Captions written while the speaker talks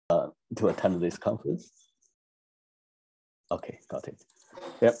to attend this conference. Okay, got it.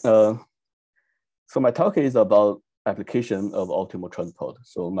 Yep. So my talk is about application of optimal transport.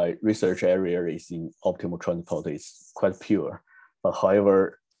 So my research area is in optimal transport. Is quite pure, but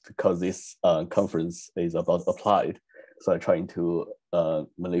however, because this conference is about applied, so I'm trying to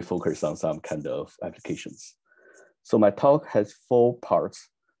mainly focus on some kind of applications. So my talk has 4 parts.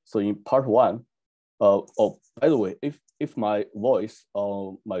 So in part 1, oh, by the way, if my voice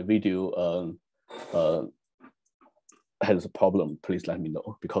or my video has a problem, please let me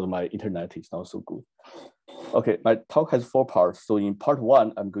know, because my internet is not so good. Okay, my talk has 4 parts. So in part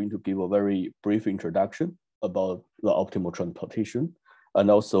 1, I'm going to give a very brief introduction about the optimal transportation,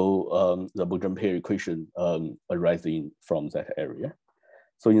 and also the Monge-Ampere equation arising from that area.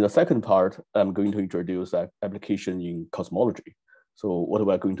 So in the second part, I'm going to introduce an application in cosmology. So what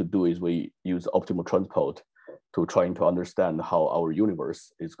we're going to do is we use optimal transport to trying to understand how our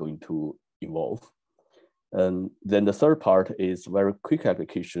universe is going to evolve. And then the third part is very quick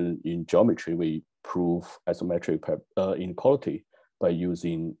application in geometry. We prove isometric inequality by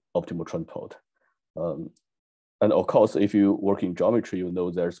using optimal transport. And of course, if you work in geometry, you know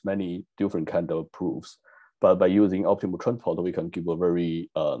there's many different kind of proofs. But by using optimal transport, we can give a very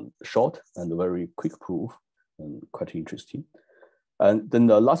short and very quick proof, and quite interesting. And then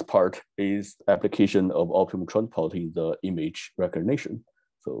the last part is application of optimal transport in the image recognition,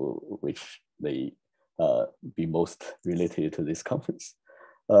 so which may be most related to this conference.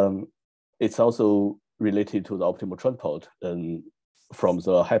 It's also related to the optimal transport from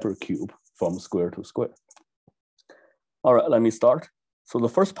the hypercube, from square to square. All right, let me start. So the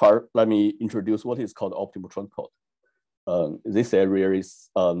first part, let me introduce what is called optimal transport. This area is,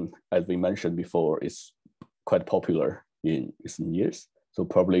 as we mentioned before, is quite popular in recent years. So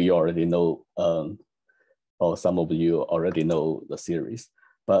probably you already know, or some of you already know the series.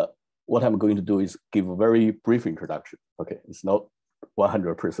 But what I'm going to do is give a very brief introduction. Okay, it's not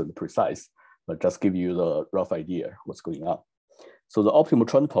 100% precise, but just give you the rough idea what's going on. So the optimal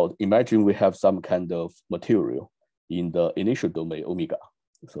transport, imagine we have some kind of material in the initial domain omega.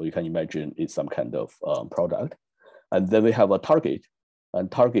 So you can imagine it's some kind of product. And then we have a target,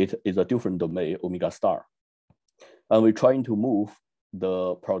 and target is a different domain omega star. And we're trying to move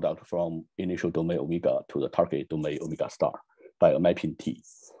the product from initial domain omega to the target domain omega star by a mapping T.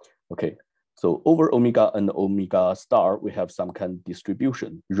 Okay, so over omega and omega star, we have some kind of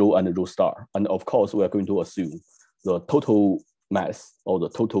distribution, rho and rho star. And of course, we are going to assume the total mass or the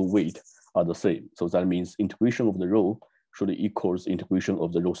total weight are the same. So that means integration of the rho should equals integration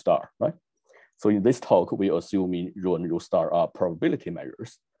of the rho star, right? So in this talk, we are assuming rho and rho star are probability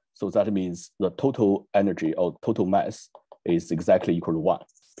measures. So that means the total energy or total mass is exactly equal to 1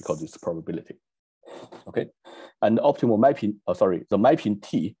 because it's probability. Okay, and the optimal mapping, the mapping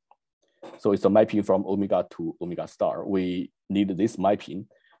T. So it's a mapping from omega to omega star. We need this mapping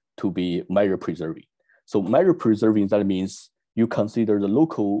to be measure preserving. So measure preserving, that means you consider the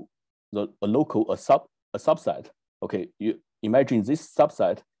local, a subset. Okay, you imagine this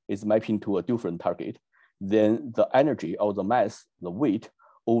subset is mapping to a different target. Then the energy or the mass, the weight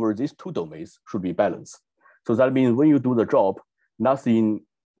over these 2 domains should be balanced. So that means when you do the job, nothing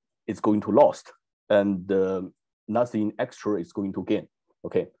is going to lost, and nothing extra is going to gain.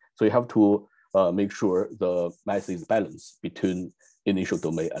 Okay, so you have to make sure the mass is balanced between initial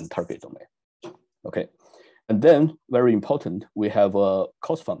domain and target domain. Okay, and then very important, we have a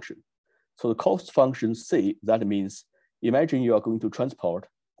cost function. So the cost function C, that means imagine you are going to transport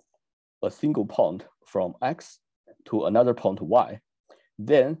a single point from X to another point Y.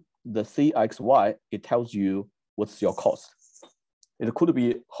 Then the CXY, it tells you what's your cost. It could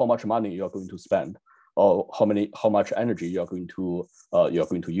be how much money you're going to spend, or how much energy you're going to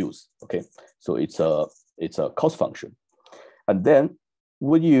use. Okay, so it's a cost function. And then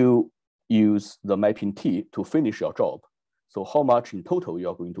when you use the mapping T to finish your job, so how much in total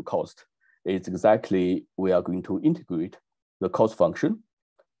you're going to cost, it's exactly we are going to integrate the cost function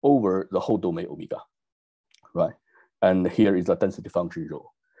over the whole domain omega, right? And here is the density function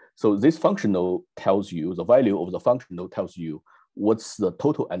rho. So this functional tells you, the value of the functional tells you what's the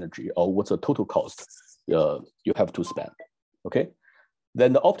total energy or what's the total cost you have to spend, okay?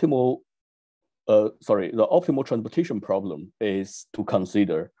 Then the optimal, the optimal transportation problem is to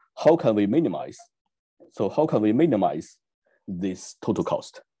consider how can we minimize, so how can we minimize this total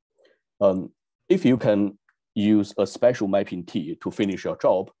cost? If you can use a special mapping T to finish your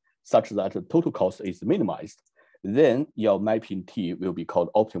job such that the total cost is minimized, then your mapping T will be called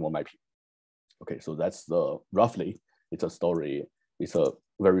optimal mapping. Okay, so that's roughly, it's a story, it's a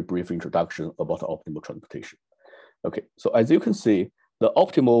very brief introduction about optimal transportation. Okay, so as you can see, the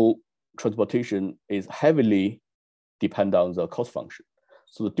optimal transportation is heavily depend on the cost function.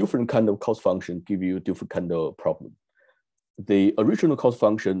 So the different kind of cost function give you different kind of problem. The original cost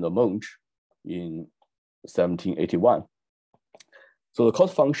function, the Monge, in 1781. So the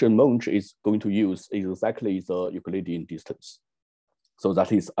cost function Monge is going to use is exactly the Euclidean distance. So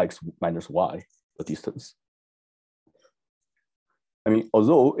that is x minus y, the distance. I mean,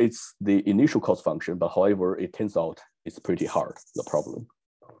 although it's the initial cost function, but however, it turns out it's pretty hard, the problem.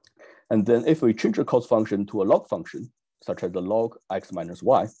 And then if we change the cost function to a log function, such as the log x minus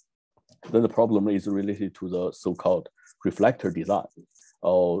y, then the problem is related to the so-called reflector design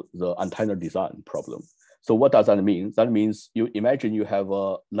or the antenna design problem. So what does that mean? That means you imagine you have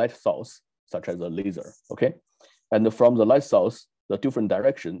a light source, such as a laser, okay? And from the light source, the different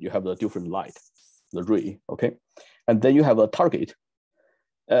direction, you have the different light, the ray, okay? And then you have a target.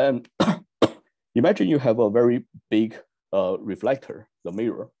 And imagine you have a very big reflector, the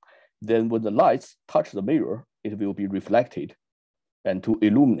mirror. Then when the lights touch the mirror, it will be reflected and to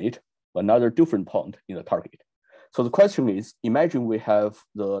illuminate another different point in the target. So the question is, imagine we have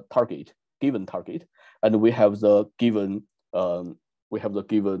the target, given target, and we have the given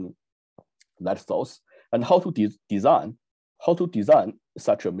light source, and how to design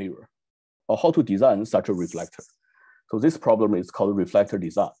such a mirror, or how to design such a reflector. So this problem is called reflector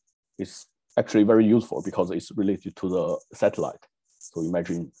design. It's actually very useful because it's related to the satellite. So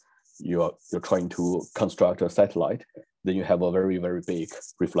imagine you're trying to construct a satellite, then you have a very, very big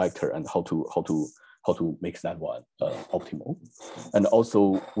reflector, and how to make that one optimal. And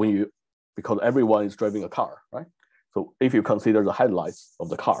also because everyone is driving a car, right? So if you consider the headlights of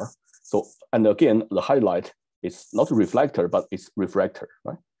the car, so, and again, the headlight is not a reflector, but it's refractor,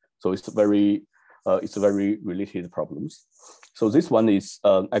 right? So it's very related problems. So this one is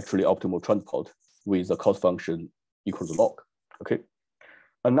actually optimal transport with the cost function equals log, okay?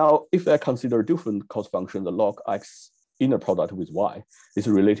 And now if I consider different cost function, the log x inner product with y is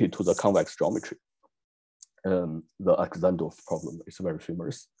related to the convex geometry. The Alexandrov problem is very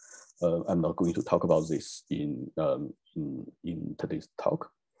famous. I'm not going to talk about this in today's talk.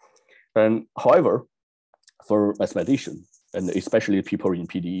 And however, for mathematicians, and especially people in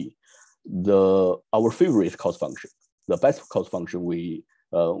PDE, our favorite cost function, the best cost function we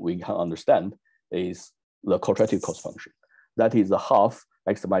can understand is the quadratic cost function. That is a half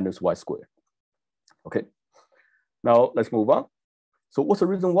x minus y squared. Okay. Now let's move on. So what's the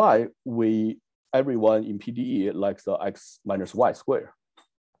reason why everyone in PDE likes the x minus y squared?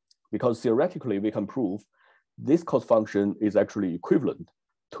 Because theoretically we can prove this cost function is actually equivalent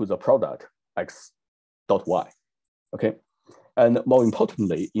to the product x dot y. Okay. And more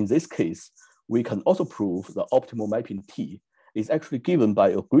importantly, in this case, we can also prove the optimal mapping T is actually given by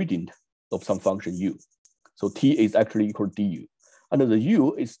a gradient of some function u. So T is actually equal to du. And the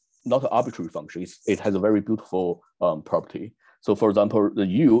u is not an arbitrary function. It has a very beautiful property. So for example, the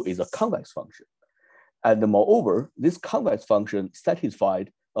u is a convex function. And moreover, this convex function satisfied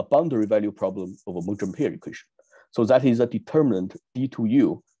a boundary value problem of a Monge-Ampere equation. So that is a determinant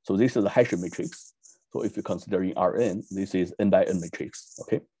d2u. So this is a Hessian matrix. So if you consider in Rn, this is n by n matrix,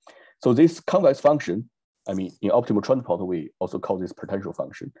 okay? So this convex function, I mean, in optimal transport, we also call this potential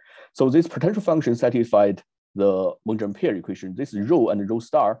function. So this potential function satisfied the Monge-Ampere equation. This rho and rho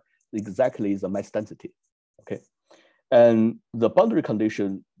star exactly is the mass density, okay? And the boundary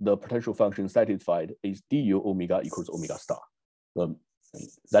condition, the potential function satisfied is du omega equals omega star.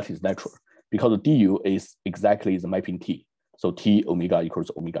 That is natural because du is exactly the mapping T. So T omega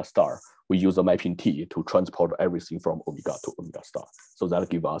equals omega star. We use the mapping T to transport everything from omega to omega star. So that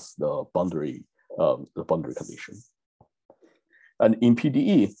gives us the boundary condition. And in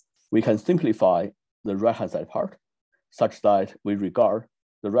PDE, we can simplify the right-hand side part such that we regard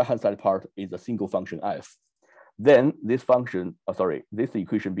the right-hand side part is a single function f. Then this function, this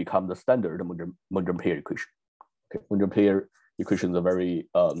equation becomes the standard Monge-Ampere equation. Okay. Monge-Ampere equation is a very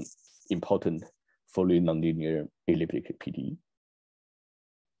important fully nonlinear elliptic PDE.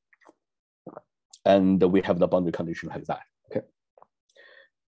 And we have the boundary condition like that, okay?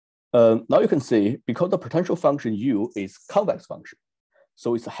 Now you can see, because the potential function u is convex function,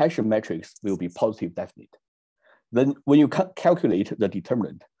 so its Hessian matrix will be positive definite. Then when you calculate the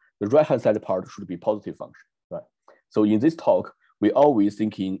determinant, the right-hand side part should be positive function, right? So in this talk, we always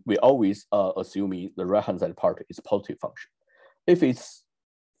assuming the right-hand side part is positive function. If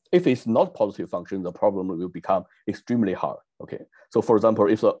it's not positive function, the problem will become extremely hard, okay? So for example,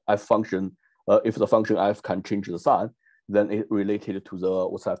 if the f function, if the function f can change the sign, then it related to the,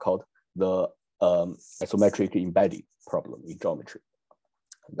 what's that called? The isometric embedding problem in geometry.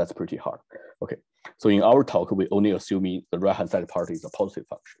 That's pretty hard, okay? So in our talk, we only assuming the right-hand side part is a positive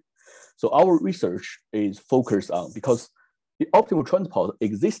function. So our research is focused on, because the optimal transport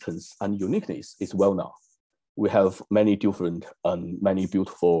existence and uniqueness is well known. We have many different and many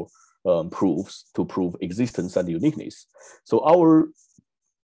beautiful proofs to prove existence and uniqueness. So our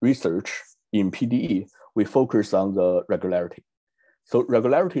research in PDE, we focus on the regularity. So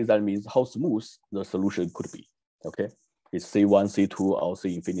regularity, that means how smooth the solution could be, okay? It's C1, C2, or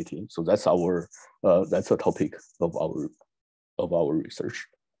C infinity. So that's our, that's a topic of our research.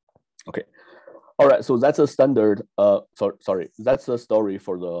 Okay, all right, so that's a standard, that's a story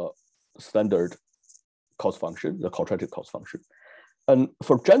for the standard cost function, the quadratic cost function. And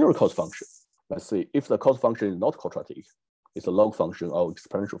for general cost function, let's say if the cost function is not quadratic, it's a log function or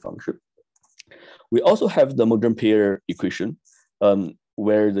exponential function. We also have the Monge-Ampere equation,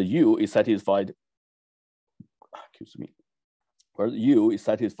 where the U is satisfied, excuse me, where the U is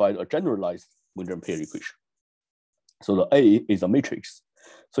satisfied a generalized Monge-Ampere equation. So the A is a matrix.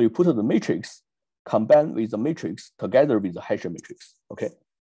 So you put the matrix combined with the matrix together with the Hessian matrix, okay?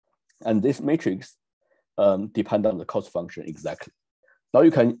 And this matrix depends on the cost function exactly. Now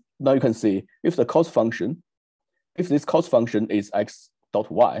you can see if the cost function, if this cost function is x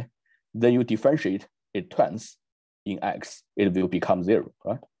dot y, then you differentiate it twice in x, it will become 0,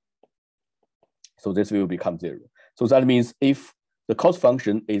 right? So this will become 0. So that means if the cost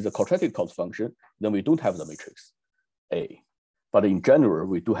function is a quadratic cost function, then we don't have the matrix A. But in general,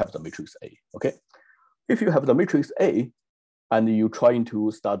 we do have the matrix A, okay? If you have the matrix A and you're trying to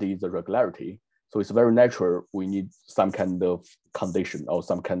study the regularity, so it's very natural, we need some kind of condition or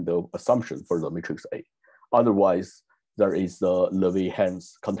some kind of assumption for the matrix A. Otherwise, there is the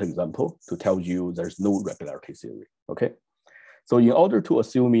Levy-Hens counterexample to tell you there's no regularity theory, okay? So in order to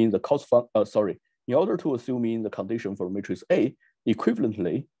assuming the in order to assuming the condition for matrix A,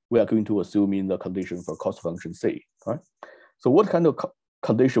 equivalently, we are going to assuming the condition for cost function C, right? So what kind of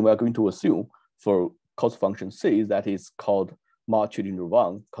condition we are going to assume for cost function C that is called Ma-Xu-Jia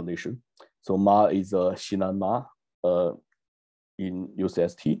Wang condition? So Ma is Xinan Ma in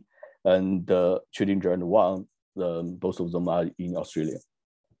UCST, and Xu-Jia and Wang, both of them are in Australia.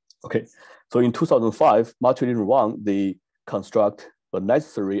 Okay, so in 2005, Ma-Xu-Jia and Wang, they construct a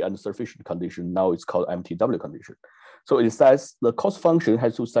necessary and sufficient condition. Now it's called MTW condition. So it says the cost function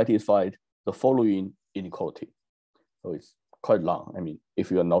has to satisfy the following inequality. So it's quite long. I mean,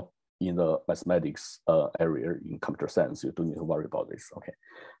 if you are not in the mathematics area in computer science, you don't need to worry about this, okay?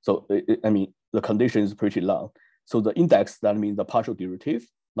 So, I mean, the condition is pretty long. So the index, that means the partial derivative.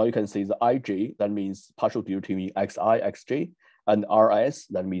 Now you can see the ij, that means partial derivative in xi, xj, and rs,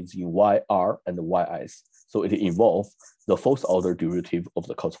 that means in yr and ys. So it involves the first order derivative of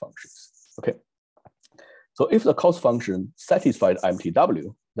the cost functions, okay? So if the cost function satisfied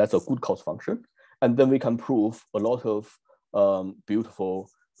MTW, that's a good cost function. And then we can prove a lot of beautiful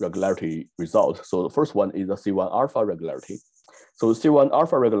regularity results. So the first one is the C1 alpha regularity. So C1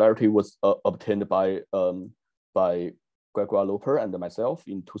 alpha regularity was obtained by Gregoire Loeper and myself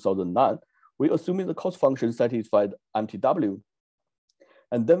in 2009. We assuming the cost function satisfied MTW.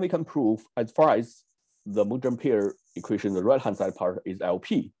 And then we can prove as far as the Monge-Ampere equation, the right-hand side part is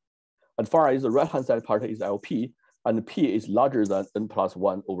LP. As far as the right-hand side part is LP, and P is larger than n plus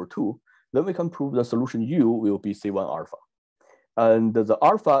 1 over 2, then we can prove the solution U will be C1 alpha. And the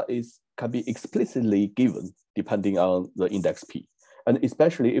alpha can be explicitly given depending on the index P. And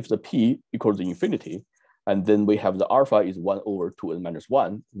especially if the P equals infinity, and then we have the alpha is 1 over 2n minus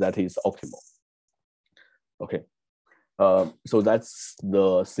 1, that is optimal. Okay, so that's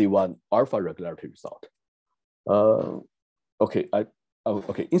the C1 alpha regularity result. Okay,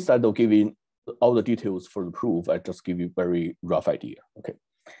 okay, instead of giving all the details for the proof, I just give you very rough idea, okay?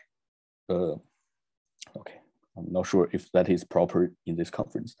 Okay, I'm not sure if that is proper in this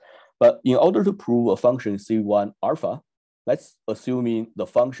conference, but in order to prove a function C1 alpha, let's assuming the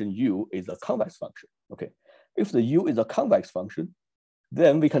function U is a convex function, okay? If the U is a convex function,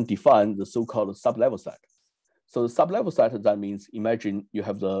 then we can define the so-called sublevel set. So the sublevel set, that means imagine you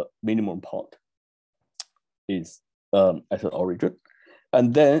have the minimum point is at the origin,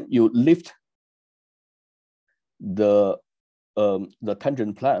 and then you lift the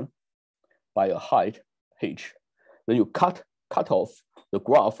tangent plane by a height h. Then you cut off the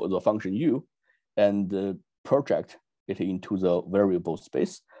graph of the function U and project it into the variable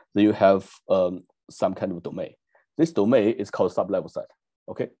space. Then you have some kind of domain. This domain is called sublevel set,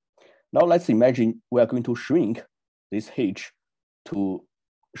 okay? Now let's imagine we are going to shrink this h to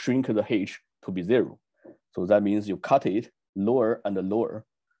be 0. So that means you cut it lower and lower.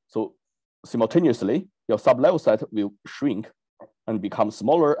 So simultaneously, your sublevel set will shrink and become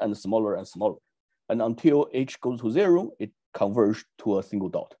smaller and smaller and smaller. And until h goes to 0, it converges to a single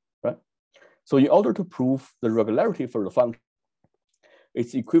dot. right? So in order to prove the regularity for the function,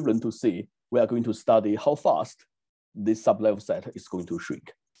 it's equivalent to say we are going to study how fast this sublevel set is going to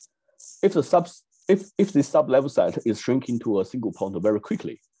shrink. If this sublevel set is shrinking to a single point very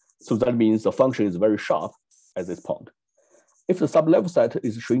quickly, so that means the function is very sharp at this point. If the sublevel set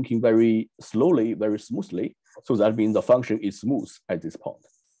is shrinking very slowly, very smoothly, so that means the function is smooth at this point.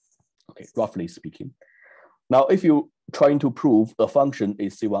 Okay, roughly speaking. Now, if you're trying to prove the function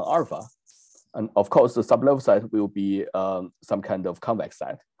is C1 alpha, and of course, the sublevel set will be some kind of convex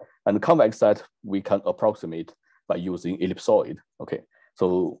set. And the convex set we can approximate by using ellipsoid. Okay,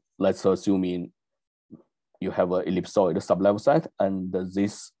 so let's assume you have an ellipsoid sublevel set, and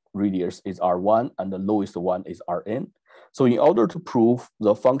this radius is R1, and the lowest one is Rn. So in order to prove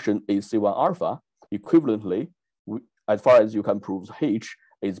the function is C1 alpha, equivalently, as far as you can prove h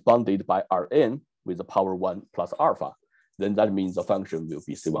is bounded by Rn with the power 1 plus alpha, then that means the function will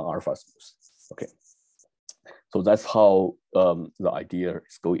be C1 alpha smooth. Okay, so that's how the idea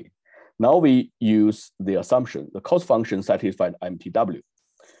is going. Now we use the assumption, the cost function satisfied MTW.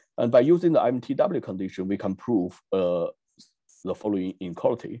 And by using the MTW condition, we can prove the following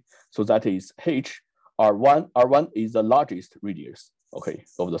inequality. So that is h, R1 is the largest radius, okay,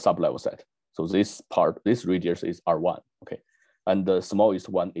 of the sublevel set. So this radius is R1, okay, and the smallest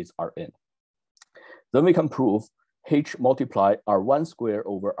one is Rn. Then we can prove h multiply R1 square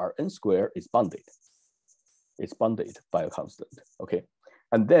over Rn square is bounded. It's bounded by a constant, okay?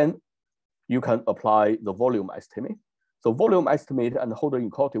 And then you can apply the volume estimate. So volume estimate and Holder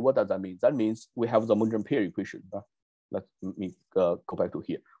inequality, what does that mean? That means we have the Monge-Ampere equation. Let me go back to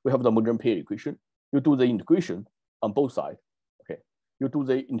here. We have the Monge-Ampere equation. You do the integration on both sides, okay? You do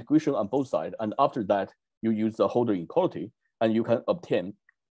the integration on both sides, and after that, you use the Holder inequality, and you can obtain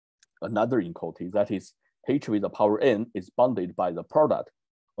another inequality, that is h with the power n is bounded by the product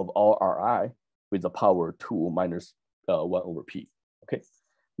of all Ri with the power 2 minus 1 over p, okay?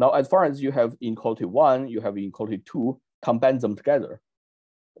 Now, as far as you have inequality 1, you have inequality 2, combine them together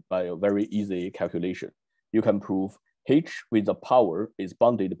by a very easy calculation. You can prove h with the power is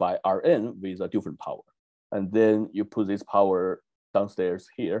bounded by Rn with a different power. And then you put this power downstairs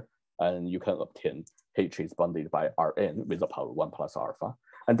here, and you can obtain h is bounded by Rn with the power 1 plus alpha.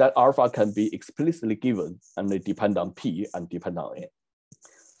 And that alpha can be explicitly given, and they depend on p and depend on n.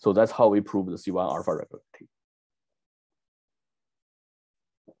 So that's how we prove the C1 alpha regularity.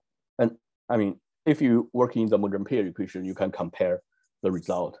 And I mean, if you work in the Monge-Ampere equation, you can compare the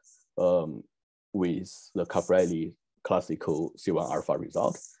result with the Caffarelli classical C1 alpha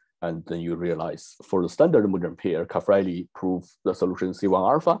result. And then you realize for the standard Monge-Ampere, Caffarelli proved the solution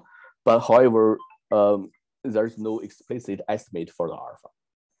C1 alpha, but however, there's no explicit estimate for the alpha.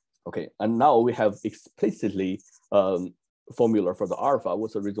 Okay, and now we have explicitly formula for the alpha.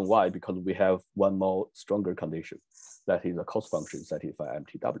 What's the reason why? Because we have one more stronger condition, that is a cost function satisfy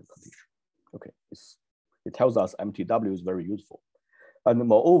MTW condition. Okay, it tells us MTW is very useful. And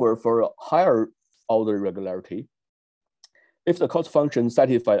moreover, for a higher order regularity, if the cost function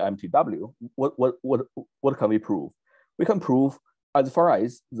satisfies MTW, what can we prove? We can prove as far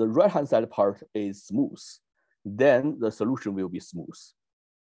as the right-hand side part is smooth, then the solution will be smooth.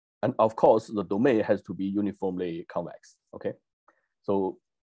 And of course, the domain has to be uniformly convex, okay? So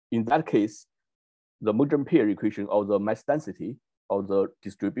in that case, the Monge-Ampere equation or the mass density or the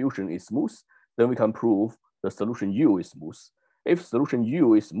distribution is smooth, then we can prove the solution U is smooth. If solution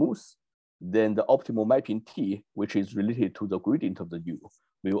U is smooth, then the optimal mapping T, which is related to the gradient of the U,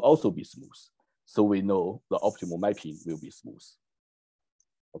 will also be smooth. So we know the optimal mapping will be smooth,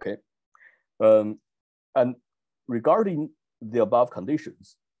 okay? And regarding the above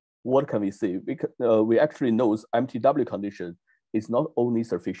conditions, what can we say? We actually know MTW condition is not only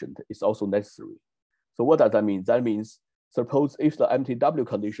sufficient, it's also necessary. So what does that mean? That means, suppose if the MTW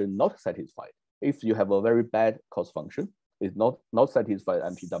condition not satisfied, if you have a very bad cost function, is not satisfied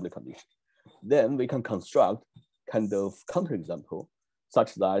MTW condition, then we can construct kind of counterexample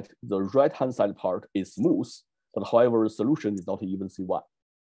such that the right-hand side part is smooth, but however, the solution is not even C1.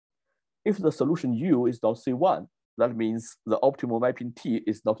 If the solution U is not C1, that means the optimal mapping T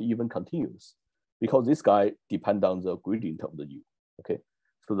is not even continuous, because this guy depends on the gradient of the U, okay?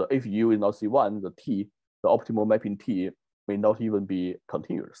 So if U is not C1, the optimal mapping T may not even be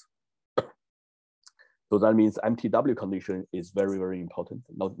continuous. So that means MTW condition is very, very important,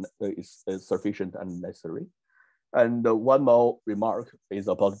 is sufficient and necessary. And one more remark is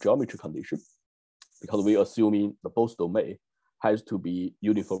about geometry condition, because we are assuming the both domain has to be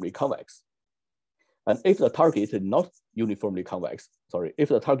uniformly convex. And if the target is not uniformly convex, if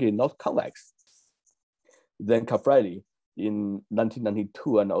the target is not convex, then Caffarelli in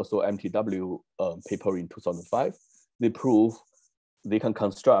 1992 and also MTW paper in 2005, they prove they can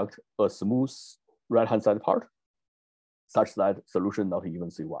construct a smooth right-hand side part such that solution not even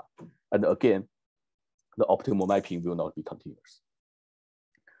C1. And again, the optimal mapping will not be continuous.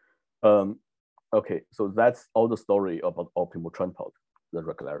 Okay, so that's all the story about optimal transport, the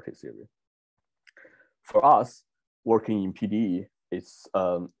regularity theory. For us, working in PDE, it's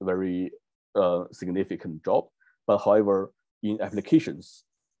a very significant job. But however, in applications,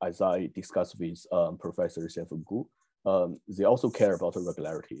 as I discussed with Professor Xianfeng Gu, they also care about the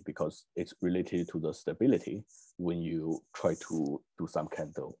regularity because it's related to the stability when you try to do some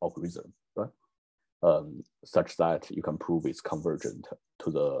kind of algorithm, right? Such that you can prove it's convergent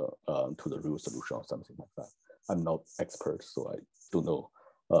to the real solution or something like that. I'm not expert, so I don't know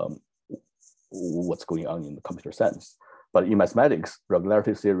what's going on in the computer science. But in mathematics,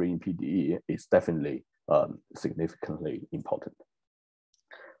 regularity theory in PDE is definitely significantly important.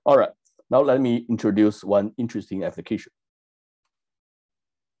 All right, now let me introduce one interesting application.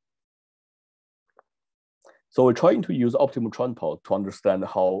 So we're trying to use optimal transport to understand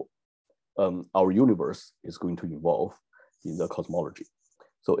how our universe is going to evolve in the cosmology.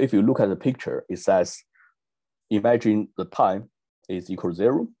 So if you look at the picture, it says, imagine the time is equal to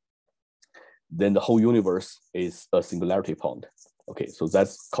 0, then the whole universe is a singularity point. Okay, so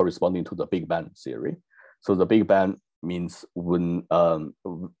that's corresponding to the Big Bang theory. So the Big Bang means when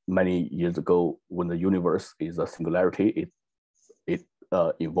many years ago, when the universe is a singularity, it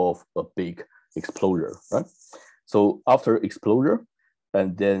involved a big explosion, right? So after explosion,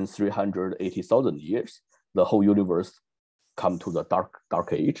 and then 380,000 years, the whole universe come to the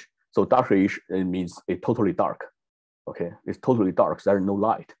dark age. So dark age, it means it's totally dark. Okay, it's totally dark. There's no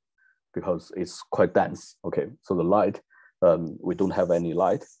light because it's quite dense. Okay, so the light, we don't have any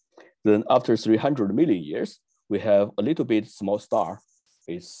light. Then after 300 million years, we have a little bit small star.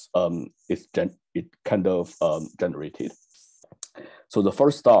 It kind of generated. So the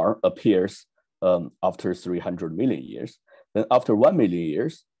first star appears after 300 million years. Then after 1 million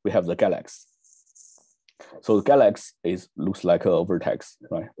years, we have the galaxy. So the galaxy looks like a vertex,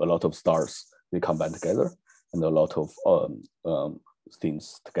 right? A lot of stars, they combine together and a lot of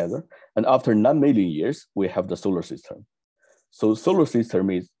things together. And after 9 million years, we have the solar system. So solar system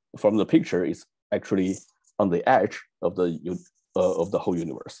is, from the picture, is actually on the edge of the whole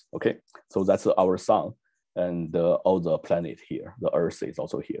universe, okay? So that's our sun and all the planet here. The Earth is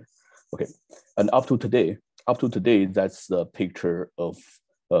also here, okay? And up to today, that's the picture of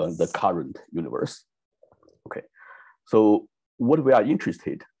the current universe. Okay, so what we are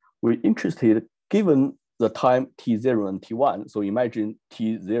interested, given the time T0 and T1, so imagine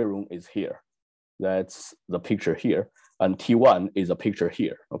T0 is here. That's the picture here. And T1 is a picture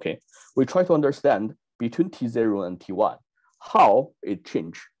here, okay? We try to understand between T0 and T1, how it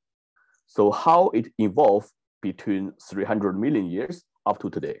changed. So how it evolved between 300 million years up to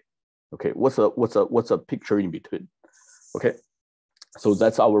today. Okay, what's a picture in between? Okay, so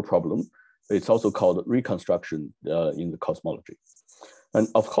that's our problem. It's also called reconstruction in the cosmology. And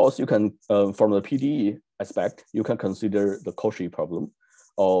of course, you can, from the PDE aspect, you can consider the Cauchy problem,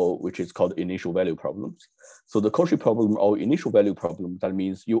 or which is called initial value problems. So the Cauchy problem or initial value problem, that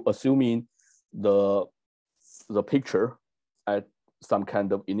means you assuming the picture at some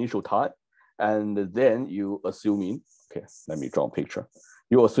kind of initial time, and then you assuming, okay, let me draw a picture.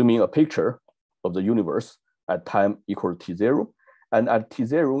 You're assuming a picture of the universe at time equal to T0. And at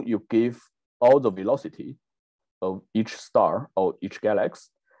T0, you give all the velocity of each star or each galaxy.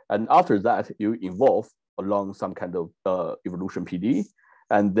 And after that, you evolve along some kind of evolution PD.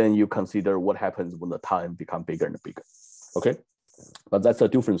 And then you consider what happens when the time becomes bigger and bigger, okay? But that's a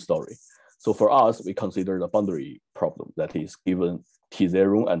different story. So for us, we consider the boundary problem, that is given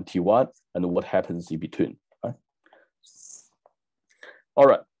T0 and T1 and what happens in between. All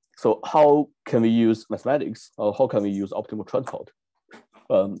right, so how can we use mathematics, or how can we use optimal transport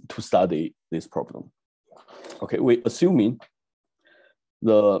to study this problem? Okay, we're assuming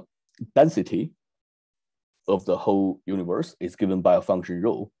the density of the whole universe is given by a function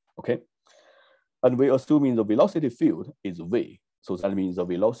rho, okay? And we're assuming the velocity field is V. So that means the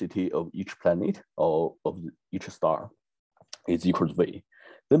velocity of each planet or of each star is equal to V.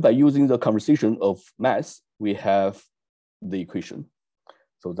 Then by using the conversation of mass, we have the equation.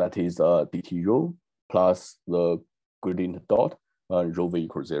 So that is dt rho plus the gradient dot rho v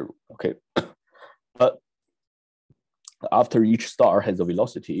equals 0, okay? But after each star has a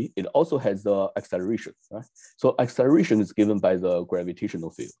velocity, it also has the acceleration, right? So acceleration is given by the gravitational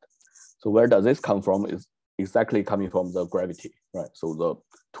field. So where does this come from? Is exactly coming from the gravity, right? So the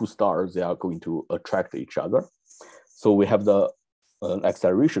two stars, they are going to attract each other. So we have the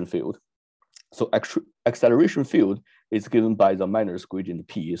acceleration field. So acceleration field is given by the minus gradient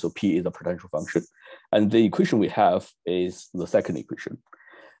P. So P is a potential function. And the equation we have is the second equation.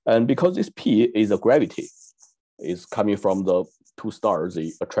 And because this P is a gravity, is coming from the two stars,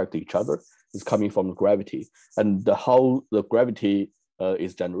 they attract each other, is coming from the gravity. And how the gravity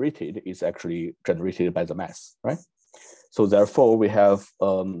is generated is actually generated by the mass, right? So therefore, we have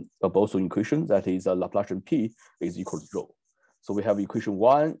a Boson equation that is a Laplacian P is equal to rho. So we have equation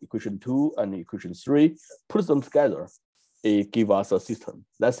 1, equation 2, and equation 3. Put them together, it gives us a system.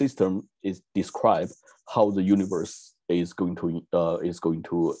 That system is describe how the universe is going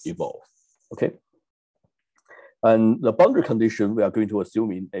to evolve. Okay. And the boundary condition we are going to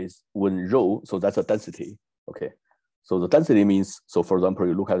assume is when rho, so that's a density. Okay. So the density means, so for example,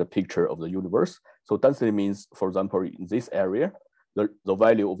 you look at a picture of the universe. So density means, for example, in this area, the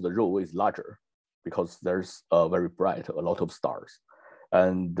value of the rho is larger because there's very bright, a lot of stars.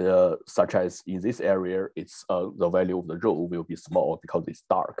 And such as in this area, it's the value of the rho will be small because it's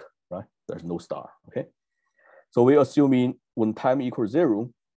dark, right? There's no star, okay? So we're assuming when time equals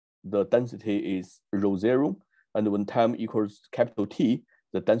 0, the density is rho 0. And when time equals capital T,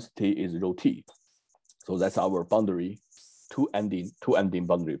 the density is rho T. So that's our boundary, two ending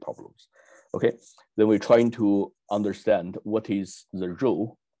boundary problems. Okay, then we're trying to understand what is the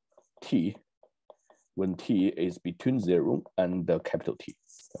rho T when T is between 0 and the capital T.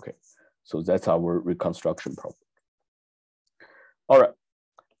 Okay, so that's our reconstruction problem. All right,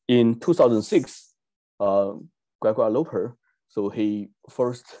 in 2006, Gregoire Loeper, so he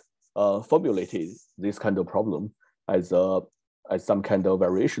first formulated this kind of problem as some kind of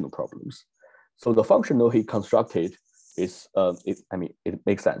variational problems. So the functional he constructed is, it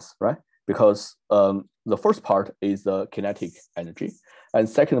makes sense, right? Because the first part is the kinetic energy, and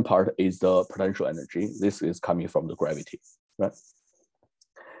second part is the potential energy. This is coming from the gravity, right?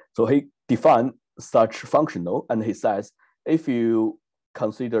 So he defined such functional, and he says, if you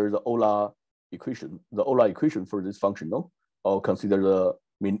consider the Euler equation for this functional, or consider the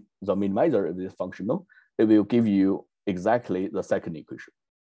minimizer of this functional, it will give you exactly the second equation.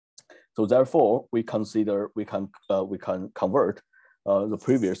 So therefore, we can convert the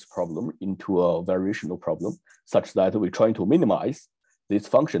previous problem into a variational problem, such that we're trying to minimize this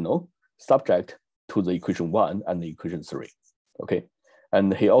functional subject to the equation 1 and the equation 3. Okay,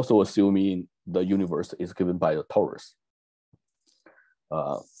 and he also assuming the universe is given by the torus.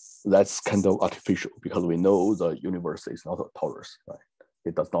 That's kind of artificial because we know the universe is not a torus, right?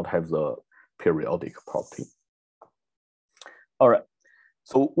 It does not have the periodic property. All right,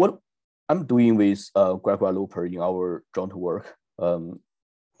 so what I'm doing with Gregoire Loeper in our joint work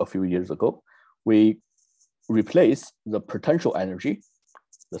a few years ago, we replace the potential energy,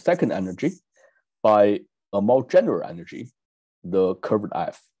 the second energy, by a more general energy, the curved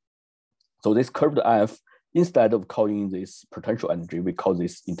F. So this curved F, instead of calling this potential energy, we call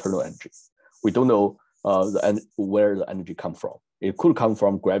this internal energy. We don't know where the energy comes from. It could come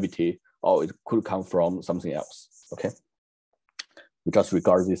from gravity, or it could come from something else, okay? We just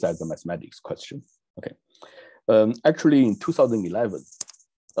regard this as a mathematics question, okay? Actually, in 2011,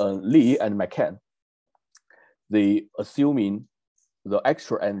 Lee and McCann, they assuming the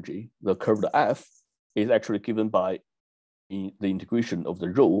extra energy, the curved F, is actually given by the integration of the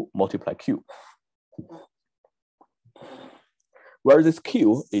rho multiplied Q. Where this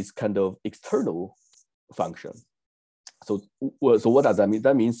Q is kind of external function. So what does that mean?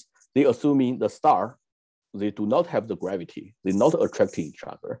 That means they assuming the star, they do not have the gravity. They're not attracting each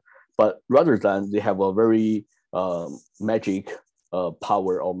other, but rather than they have a very magic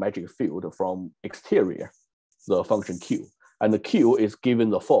power or magic field from exterior, the function Q. And the Q is given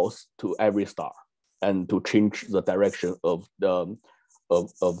the force to every star and to change the direction of the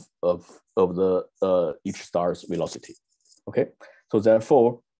each star's velocity. Okay, so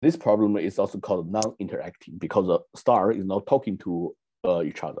therefore this problem is also called non-interacting because the star is not talking to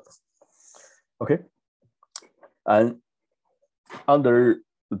each other. Okay, and under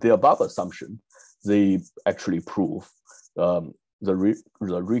the above assumption, they actually prove the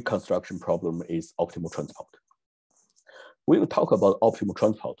reconstruction problem is optimal transport. When you talk about optimal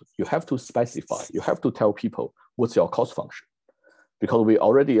transport, you have to specify, you have to tell people what's your cost function, because we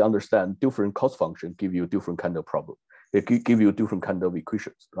already understand different cost functions give you different kind of problem. They give you different kind of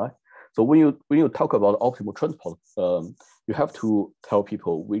equations, right? So when you talk about optimal transport, you have to tell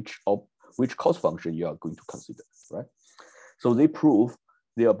people which cost function you are going to consider, right? So they prove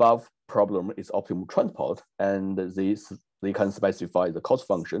the above problem is optimal transport, and they can specify the cost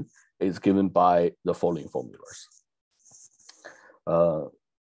function is given by the following formulas.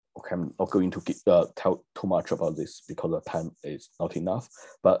 Okay, I'm not going to tell too much about this because the time is not enough.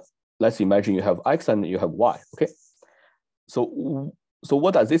 But let's imagine you have X and you have Y. Okay, so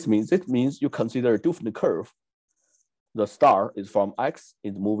what does this mean? This means you consider a different curve. The star is from X,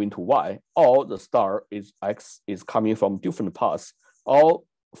 is moving to Y, or the star is X is coming from different paths, all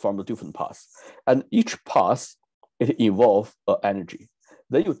from the different paths. And each path, it involves energy.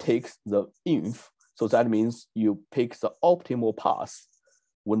 Then you take the inf, so that means you pick the optimal path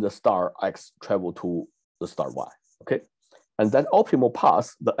when the star X travel to the star Y, okay? And that optimal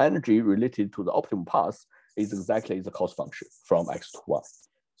path, the energy related to the optimal path is exactly the cost function from X to Y.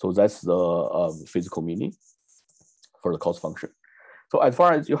 So that's the physical meaning for the cost function. So as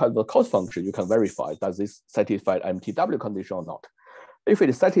far as you have the cost function, you can verify, does this satisfy MTW condition or not? If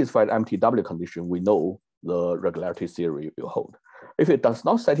it satisfies MTW condition, we know the regularity theory will hold. If it does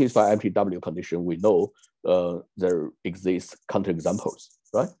not satisfy MTW condition, we know there exists counterexamples,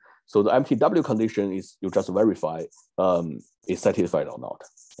 right? So the MTW condition is you just verify is satisfied or not,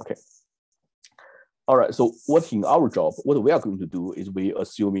 okay? All right, so what's in our job, what we are going to do is we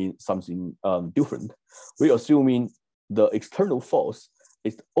assuming something different. We assuming the external force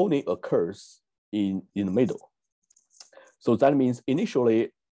it only occurs in the middle. So that means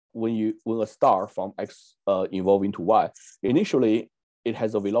initially when a star from X evolving to Y, initially it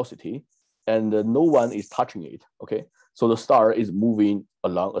has a velocity and no one is touching it, okay? So the star is moving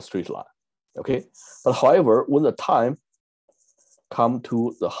along a straight line, okay? But however, when the time come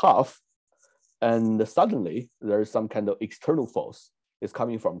to the half and suddenly there is some kind of external force is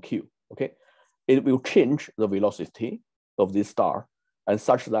coming from Q, okay? It will change the velocity of this star and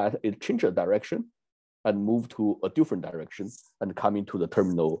such that it changes direction and move to a different direction and come into the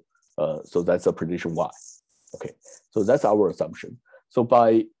terminal. So that's a prediction Y. Okay, so that's our assumption. So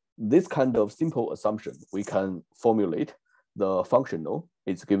by this kind of simple assumption, we can formulate the functional.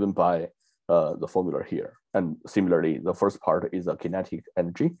 It's given by the formula here. And similarly, the first part is a kinetic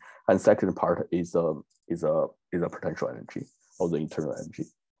energy, and second part is a potential energy or the internal energy.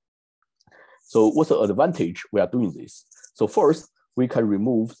 So what's the advantage we are doing this? So first, we can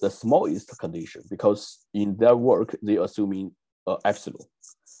remove the smallest condition because in their work, they're assuming epsilon.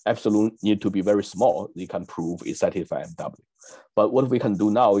 Epsilon need to be very small. They can prove it satisfies MW. But what we can do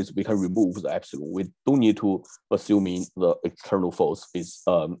now is we can remove the epsilon. We don't need to assuming the external force is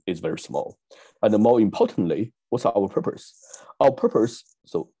very small. And more importantly, what's our purpose? Our purpose,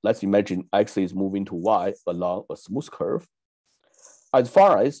 so let's imagine X is moving to Y along a smooth curve. As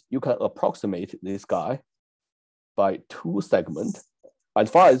far as you can approximate this guy by two segments, as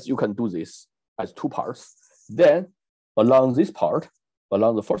far as you can do this as two parts, then along this part,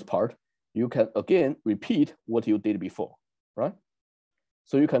 along the first part, you can again repeat what you did before, right?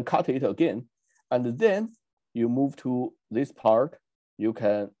 So you can cut it again, and then you move to this part, you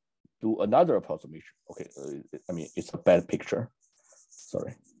can do another approximation. Okay, I mean, it's a bad picture.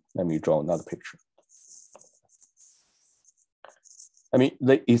 Sorry, let me draw another picture. I mean,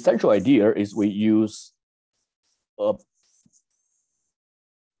 the essential idea is we use a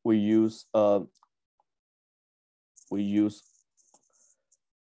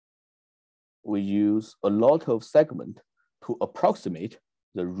lot of segment to approximate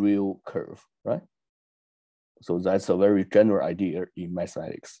the real curve, right? So that's a very general idea in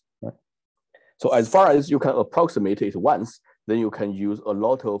mathematics, right? So as far as you can approximate it once, then you can use a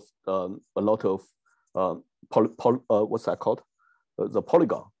lot of what's that called? The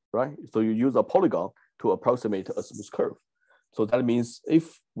polygon, right? So you use a polygon to approximate a smooth curve. So that means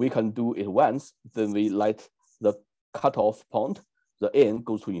if we can do it once, then we let the cutoff point, the n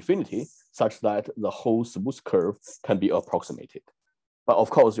goes to infinity, such that the whole smooth curve can be approximated. But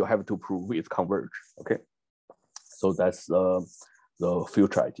of course, you have to prove it converge, okay? So that's the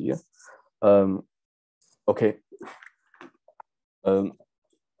future idea. Okay. I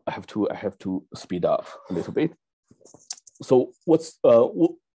have to speed up a little bit. So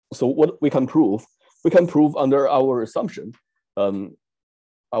what we can prove? We can prove under our assumption.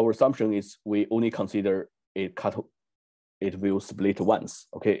 Our assumption is we only consider it will split once.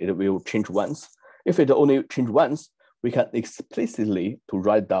 Okay, it will change once. If it only change once, we can explicitly to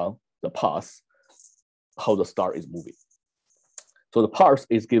write down the path, how the star is moving. So the path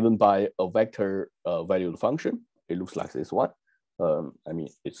is given by a vector valued function. It looks like this one. I mean,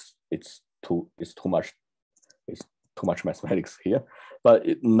 it's too much mathematics here, but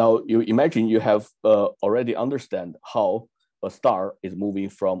now you imagine you have already understand how a star is moving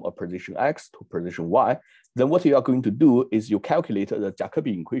from a position X to position Y. Then what you are going to do is you calculate the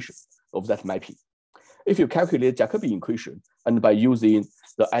Jacobian equation of that mapping. If you calculate Jacobian equation and by using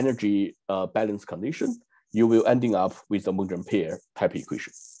the energy balance condition, you will ending up with a Monge-Ampere type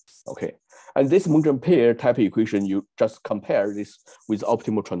equation. Okay, and this Monge-Ampere type equation, you just compare this with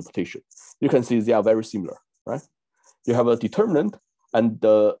optimal transportation. You can see they are very similar, right? You have a determinant and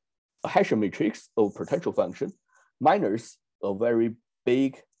the Hessian matrix of potential function minus a very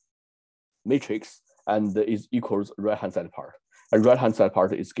big matrix, and is equals right-hand side part. And right-hand side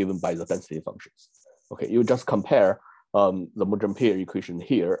part is given by the density functions. Okay, you just compare the Monge-Ampere equation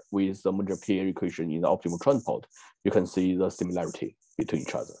here with the Monge-Ampere equation in the optimal transport. You can see the similarity between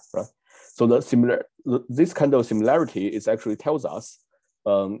each other, right? So this kind of similarity is actually tells us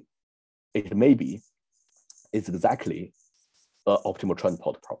it may be it's exactly an optimal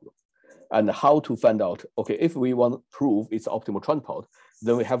transport problem. And how to find out, okay, if we want to prove it's optimal transport,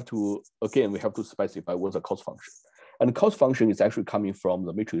 then we have to specify what's the cost function. And the cost function is actually coming from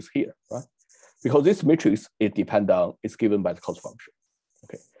the matrix here, right? Because this matrix, it's given by the cost function.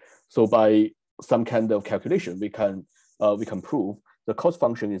 Okay, so by some kind of calculation, we can prove the cost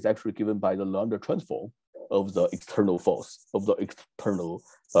function is actually given by the lambda transform of the external force of the external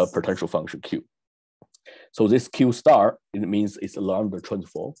potential function Q. So this Q star, it means it's a lambda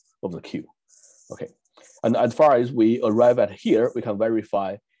transform of the Q. Okay, and as far as we arrive at here, we can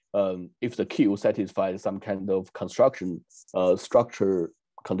verify if the Q satisfies some kind of construction structure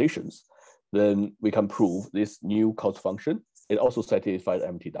conditions, then we can prove this new cost function. It also satisfies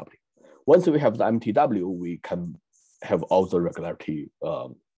MTW. Once we have the MTW, we can have all the regularity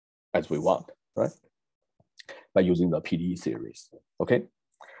as we want, right? By using the PDE series. Okay.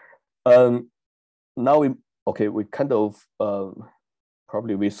 Now we kind of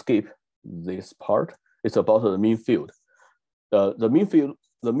probably we skip this part. It's about the mean field. The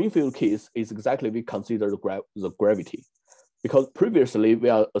mean field case is exactly we consider the gravity, because previously we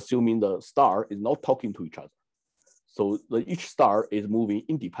are assuming the star is not talking to each other. So each star is moving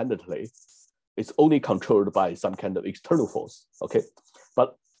independently. It's only controlled by some kind of external force. Okay,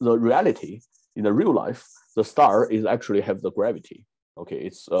 but the reality in the real life, the star is actually have the gravity. Okay,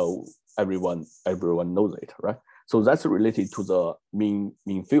 it's everyone knows it, right? So that's related to the mean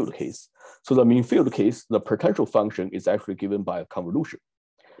field case. So the mean field case, the potential function is actually given by a convolution.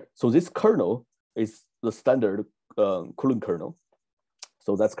 So this kernel is the standard Coulomb kernel.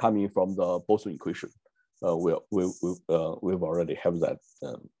 So that's coming from the Boltzmann equation. We've already have that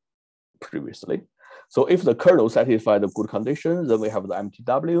previously. So if the kernel satisfies the good conditions, then we have the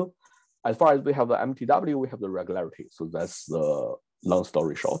MTW. As far as we have the MTW, we have the regularity. So that's the long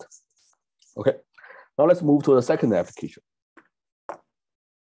story short. Okay, now let's move to the second application.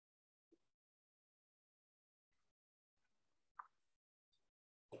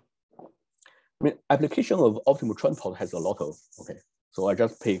 I mean, application of optimal transport has a lot of, okay. So I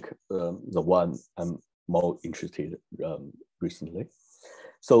just pick the one I'm more interested recently.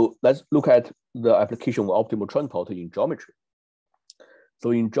 So let's look at the application of optimal transport in geometry.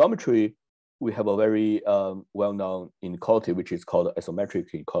 So in geometry, we have a very well-known inequality, which is called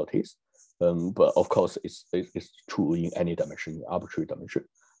isometric inequalities. But of course, it's true in any dimension, arbitrary dimension.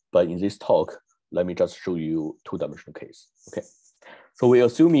 But in this talk, let me just show you two-dimensional case. Okay, so we're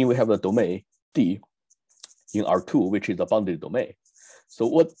assuming we have a domain D in R2, which is a bounded domain. So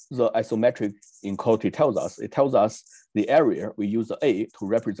what the isometric inequality tells us, it tells us the area, we use the A to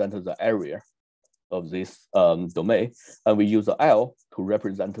represent the area of this domain, and we use the L to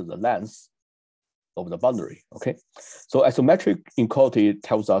represent the length of the boundary, okay? So isometric inequality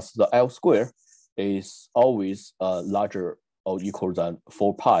tells us the L square is always larger or equal than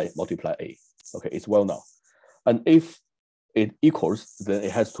 4 pi multiplied A, okay? It's well known. And if it equals, then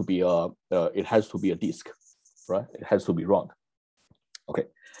it has to be a disk, right? It has to be round. Okay,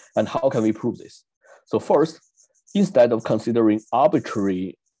 and how can we prove this? So first, instead of considering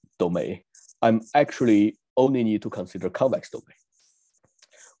arbitrary domain, I'm actually only need to consider convex domain.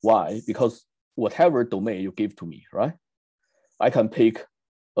 Why? Because whatever domain you give to me, right? I can pick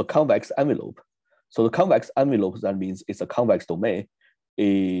a convex envelope. So the convex envelope, that means it's a convex domain.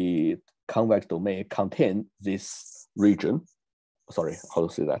 A convex domain contains this region. Sorry, how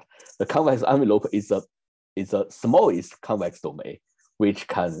to say that? The convex envelope is the smallest convex domain which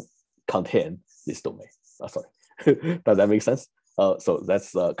can contain this domain. Sorry, does that make sense? So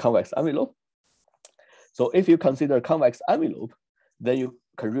that's the convex envelope. So if you consider convex envelope, then you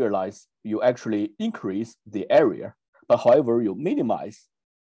can realize you actually increase the area, but however, you minimize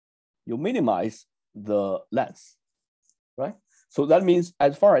the length, right? So that means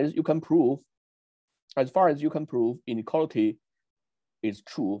as far as you can prove inequality is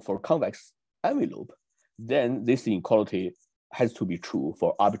true for convex envelope, then this inequality has to be true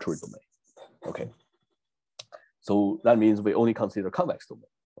for arbitrary domain. Okay. So that means we only consider convex domain.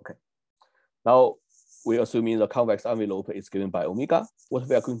 Okay. Now, we're assuming the convex envelope is given by omega. What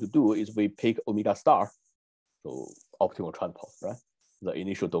we are going to do is we pick omega star, so optimal transport, right? The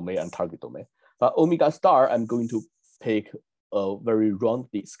initial domain and target domain. But omega star, I'm going to pick a very round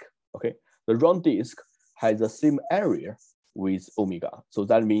disk, okay? The round disk has the same area with omega. So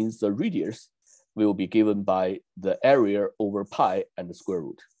that means the radius will be given by the area over pi and the square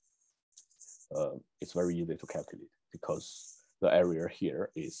root. It's very easy to calculate because the area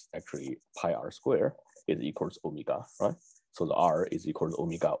here is actually pi r square is equals omega, right? So the r is equal to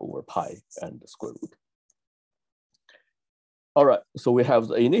omega over pi and the square root. All right, so we have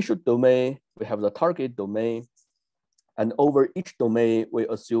the initial domain, we have the target domain, and over each domain,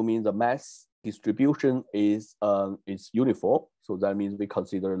 we're assuming the mass distribution is uniform. So that means we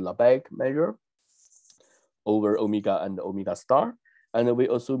consider Lebesgue measure over omega and omega star. And then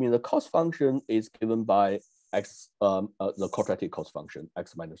we're assuming the cost function is given by x, the quadratic cost function,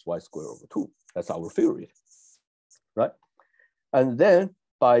 x minus y squared over 2. That's our theory, right? And then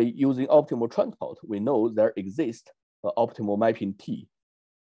by using optimal transport, we know there exists an optimal mapping T,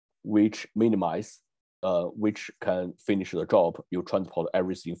 which which can finish the job. You transport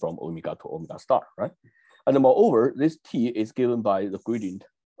everything from omega to omega star, right? And moreover, this T is given by the gradient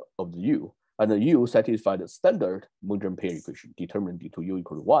of the U, and the U satisfies the standard Monge-Ampere equation, determine d2u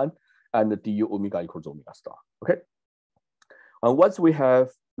equals 1, and the du omega equals omega star, okay? And once we have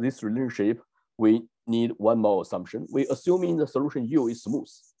this relationship, we need one more assumption. We're assuming the solution U is smooth.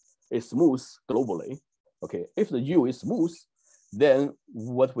 It's smooth globally, okay? If the U is smooth, then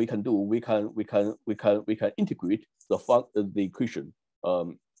what we can do, we can integrate the equation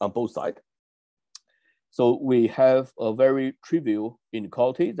on both sides. So we have a very trivial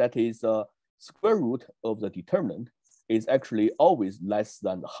inequality, that is square root of the determinant is actually always less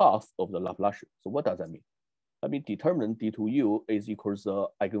than half of the Laplacian. So what does that mean? I mean, determinant d2u is equals the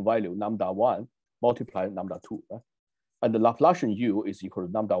eigenvalue lambda 1 multiplied lambda 2, right? And the Laplacian u is equal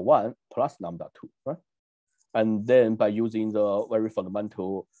to lambda 1 plus lambda 2, right? And then by using the very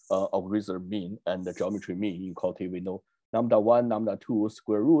fundamental algorithm mean and the geometry mean inequality, we know lambda 1, lambda 2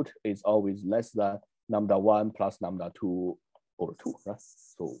 square root is always less than lambda 1 plus lambda 2 over 2, right?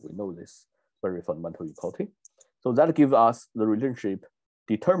 So we know this very fundamental equality. So that gives us the relationship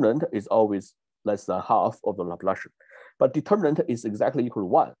determinant is always less than half of the Laplacian. But determinant is exactly equal to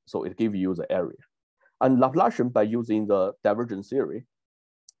 1, so it gives you the area. And Laplacian, by using the divergence theory,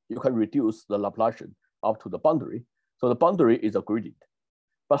 you can reduce the Laplacian up to the boundary. So the boundary is a gradient.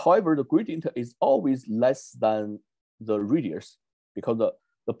 But however, the gradient is always less than the radius because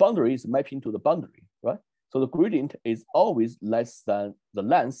the boundary is mapping to the boundary, right? So the gradient is always less than the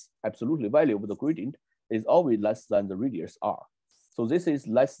length, absolutely value of the gradient is always less than the radius r. So this is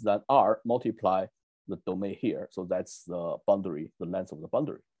less than r multiply the domain here. So that's the boundary, the length of the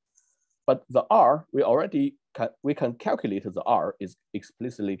boundary. But the r, we can calculate the r is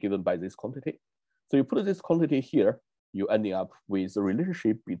explicitly given by this quantity. So you put this quantity here, you ending up with the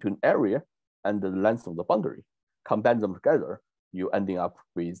relationship between area and the length of the boundary. Combine them together, you ending up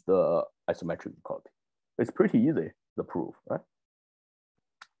with the isometric equality. It's pretty easy to prove, right?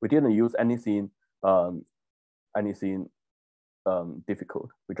 We didn't use anything difficult.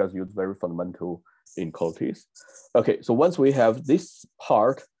 We just use very fundamental inequalities. Okay, so once we have this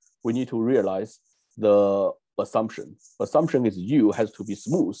part, we need to realize the assumption. Assumption is U has to be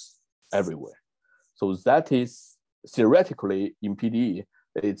smooth everywhere. So that is theoretically in PDE,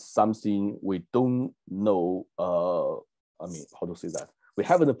 it's something we don't know. I mean, how to say that? We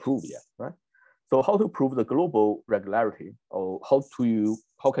haven't proved yet, right? So how to prove the global regularity, or how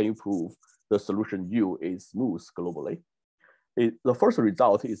can you prove the solution U is smooth globally? The first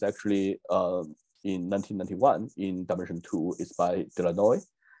result is actually in 1991 in dimension 2 is by Delanoy,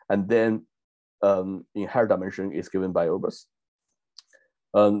 and then in higher dimension is given by Urbis.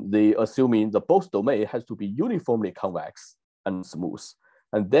 They assuming the both domain has to be uniformly convex and smooth.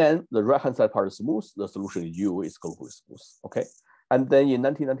 And then the right-hand side part is smooth, the solution U is globally smooth, okay? And then in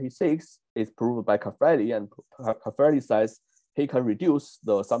 1996, it's proved by Caffarelli, and Caffarelli says he can reduce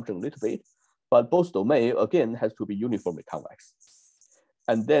the assumption a little bit, but both domain, again, has to be uniformly convex.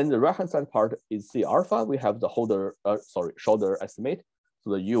 And then the right-hand side part is C alpha. We have the shoulder estimate, so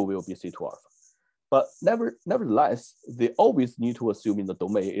the U will be C2 alpha. But nevertheless, they always need to assume the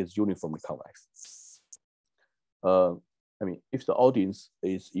domain is uniformly convex. I mean, if the audience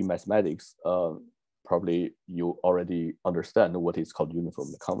is in mathematics, probably you already understand what is called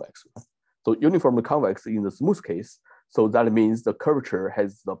uniformly convex. Right? So uniformly convex in the smooth case, so that means the curvature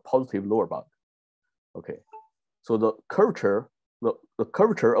has the positive lower bound. Okay, so the curvature, the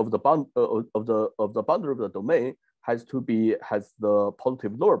curvature of the boundary of the domain has the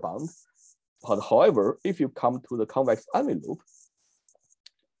positive lower bound, But however, if you come to the convex envelope,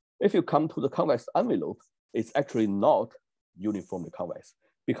 it's actually not uniformly convex,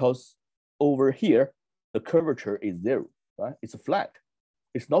 because over here, the curvature is 0, right? It's flat.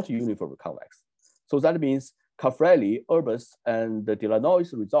 It's not uniformly convex. So that means Caffarelli, Urbis, and the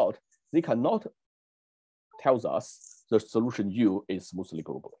Delanois result, they cannot tell us the solution U is smoothly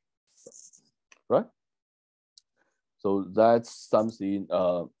global, right? So that's something,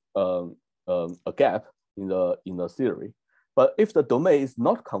 a gap in the theory. But if the domain is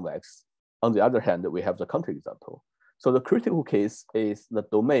not convex, on the other hand, we have the counterexample. So the critical case is the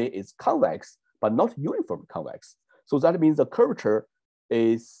domain is convex, but not uniformly convex. So that means the curvature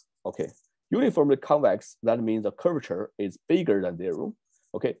is, okay, uniformly convex, that means the curvature is bigger than 0.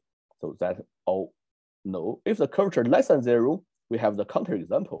 Okay, so that all no. If the curvature less than 0, we have the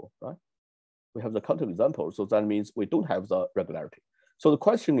counterexample, right? We have the counterexample, so that means we don't have the regularity. So the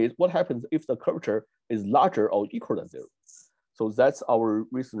question is, what happens if the curvature is larger or equal than 0? So that's our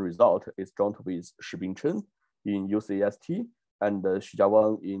recent result. It's drawn to be Shibing Chen in UCST and Xu-Jia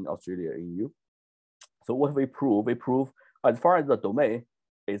Wang in Australia in EU. So what we prove as far as the domain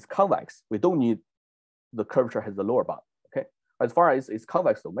is convex, we don't need the curvature has the lower bound, okay? As far as it's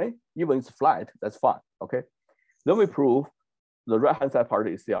convex domain, even it's flat, that's fine, okay? Then we prove the right-hand side part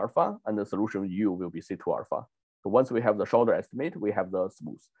is C alpha and the solution U will be C2 alpha. So once we have the shorter estimate, we have the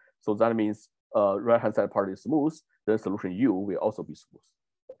smooth. So that means right-hand side part is smooth, then solution U will also be smooth.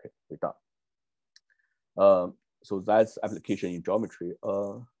 Okay, we're done. So that's application in geometry.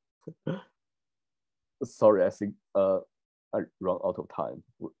 Sorry, I think I run out of time.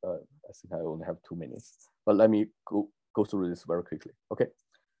 I think I only have 2 minutes, but let me go through this very quickly. Okay.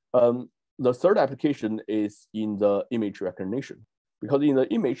 The third application is in the image recognition, because in the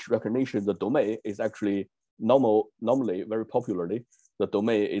image recognition, the domain is actually normally, very popularly, the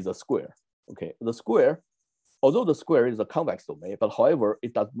domain is a square. Okay, the square, although the square is a convex domain, but however,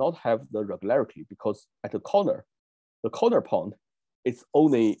 it does not have the regularity because at the corner point, it's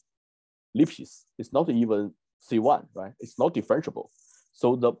only Lipschitz. It's not even C1, right? It's not differentiable.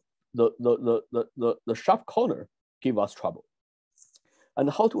 So the sharp corner give us trouble. And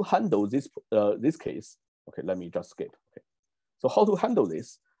how to handle this this case? Okay, let me just skip. Okay, so how to handle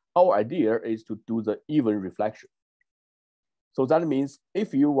this? Our idea is to do the even reflection. So that means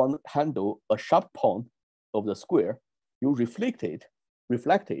if you want to handle a sharp point of the square, you reflect it,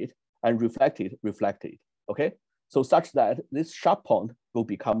 and reflect it. Okay, so such that this sharp point will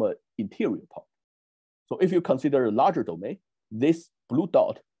become an interior point. So if you consider a larger domain, this blue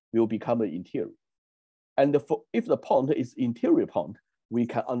dot will become an interior. And if the point is interior point, we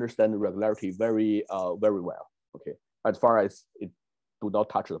can understand the regularity very well. Okay, as far as it do not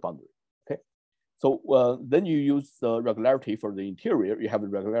touch the boundary. Okay, so then you use the regularity for the interior. You have the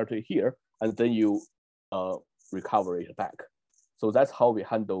regularity here, and then you recover it back. So that's how we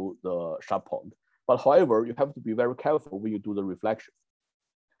handle the sharp point. But however, you have to be very careful when you do the reflection,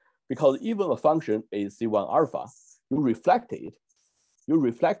 because even a function is C1 alpha, you reflect it, you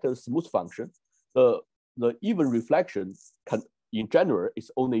reflect the smooth function. The even reflection can, in general,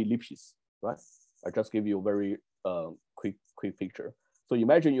 is only Lipschitz, right? I just give you a very quick picture. So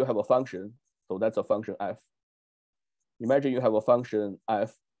imagine you have a function, so that's a function f. Imagine you have a function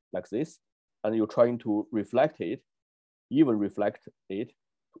f like this, and you're trying to reflect it, even reflect it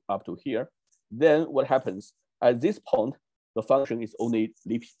up to here. Then what happens? At this point, the function is only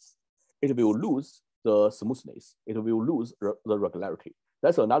Lipschitz. It will lose the smoothness. It will lose the regularity.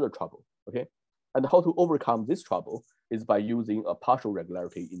 That's another trouble, okay? And how to overcome this trouble is by using a partial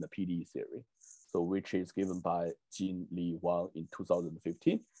regularity in the PDE theory, so which is given by Jia-Kun Liu Wang in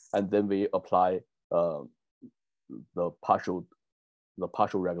 2015. And then we apply the partial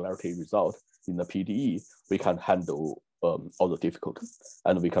regularity result in the PDE. We can handle all the difficulties,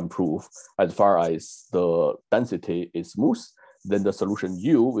 and we can prove as far as the density is smooth, then the solution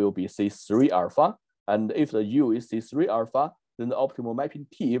U will be C3 alpha. And if the U is C3 alpha, then the optimal mapping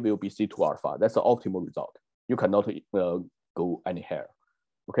T will be C2 alpha. That's the optimal result. You cannot go any higher.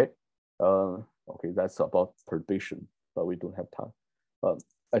 Okay. Okay, that's about perturbation, but we don't have time.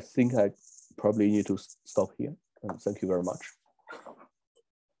 I think I probably need to stop here. Thank you very much.